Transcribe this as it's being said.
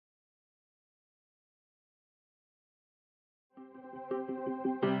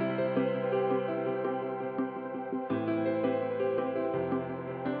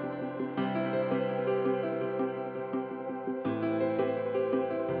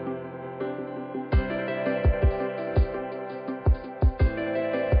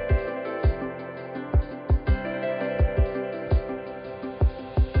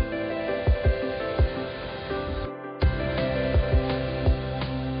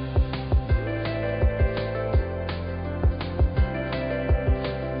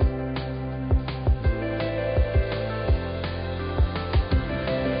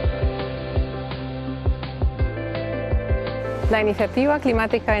La iniciativa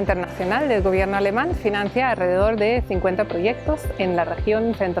climática internacional del gobierno alemán financia alrededor de 50 proyectos en la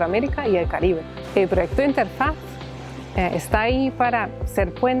región Centroamérica y el Caribe. El proyecto Interfaz está ahí para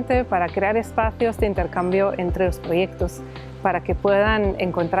ser puente, para crear espacios de intercambio entre los proyectos, para que puedan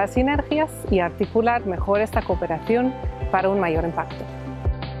encontrar sinergias y articular mejor esta cooperación para un mayor impacto.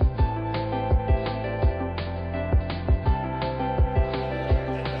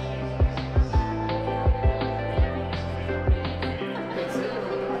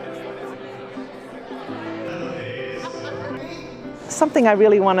 Something I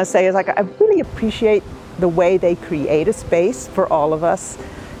really want to say is I really appreciate the way they create a space for all of us,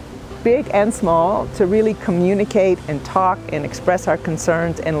 big and small, to really communicate and talk and express our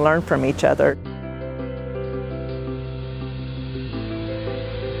concerns and learn from each other.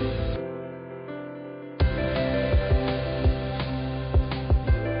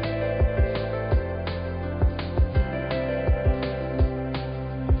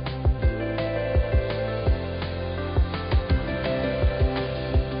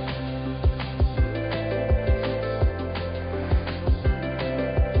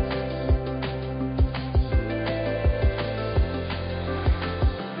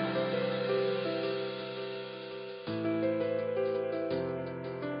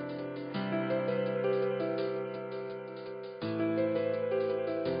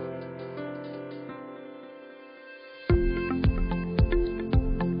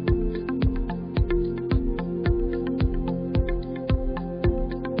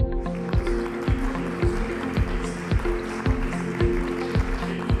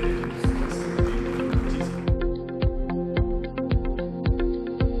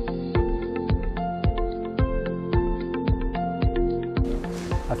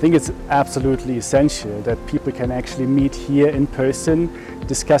 I think it's absolutely essential that people can actually meet here in person,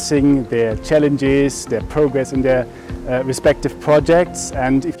 discussing their challenges, their progress in their respective projects.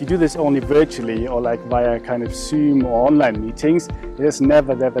 And if you do this only virtually or like via kind of Zoom or online meetings, it is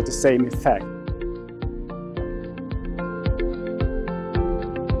never the same effect.